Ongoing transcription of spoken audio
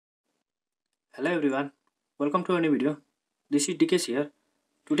Hello everyone, welcome to a new video. This is DKS here.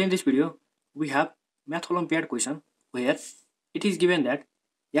 Today in this video, we have Math Olympiad question where it is given that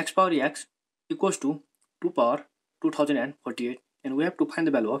x power x equals to 2 power 2048 and we have to find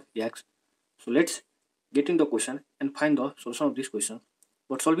the value of x. So let's get in the question and find the solution of this question.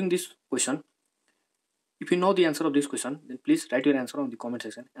 But solving this question, if you know the answer of this question, then please write your answer on the comment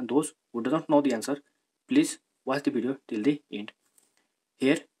section, and those who do not know the answer, please watch the video till the end.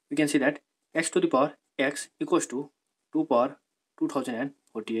 Here we can see that x to the power x equals to 2 power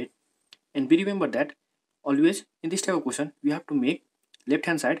 2048, and we remember that always in this type of question we have to make left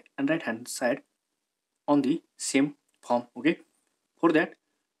hand side and right hand side on the same form. Okay, for that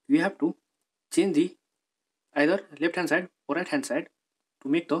we have to change the either left hand side or right hand side to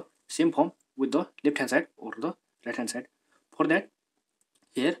make the same form with the left hand side or the right hand side. For that,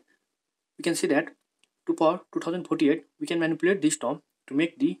 here we can see that 2 power 2048 we can manipulate this term to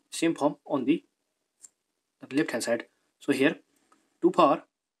make the same form on the left hand side. So here 2 power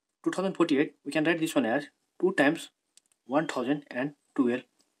 2048 we can write this one as 2 times 1012,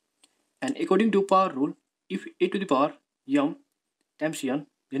 and according to power rule, if a to the power m times n,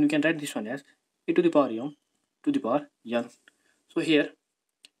 then we can write this one as a to the power m to the power n. So here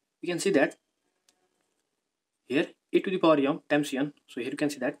we can see that here a to the power m times n, so here you can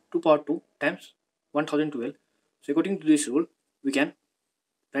see that 2 power 2 times 1012. So according to this rule, we can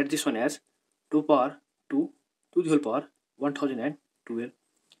write this one as 2 power 2 to the whole power 1012,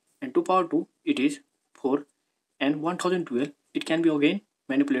 and 2 power 2 it is 4, and 1012 it can be again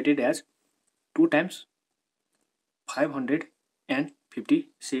manipulated as 2 times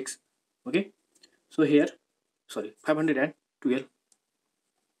 556. Okay, so here 512.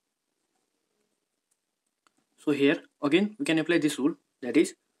 So here again we can apply this rule, that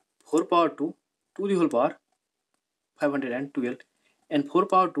is 4 power 2 to the whole power 512, and 4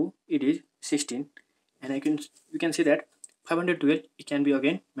 power 2 it is 16, and we can see that 512 it can be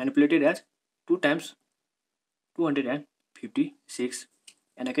again manipulated as 2 times 256,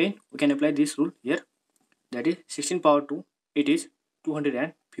 and again we can apply this rule here, that is 16 power 2 it is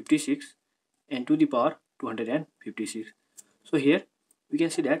 256 and to the power 256. So here we can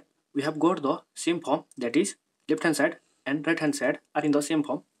see that we have got the same form, that is left hand side and right hand side are in the same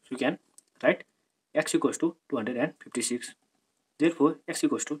form, so we can write x equals to 256. Therefore x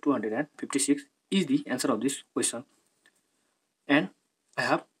equals to 256 is the answer of this question. And I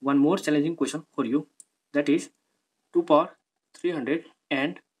have one more challenging question for you, that is 2 power 300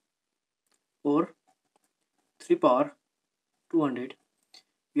 and or 3 power 200.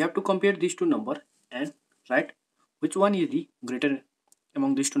 We have to compare these two numbers and write which one is the greater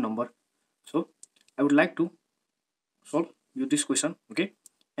among these two numbers. So I would like to solve you this question, okay,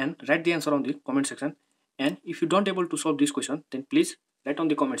 and write the answer on the comment section. And if you don't able to solve this question, then please write on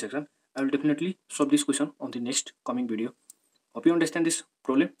the comment section. I will definitely solve this question on the next coming video. Hope you understand this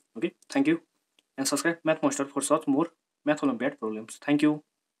problem. Okay, thank you, and subscribe MathMonster for such more Math Olympiad problems. Thank you.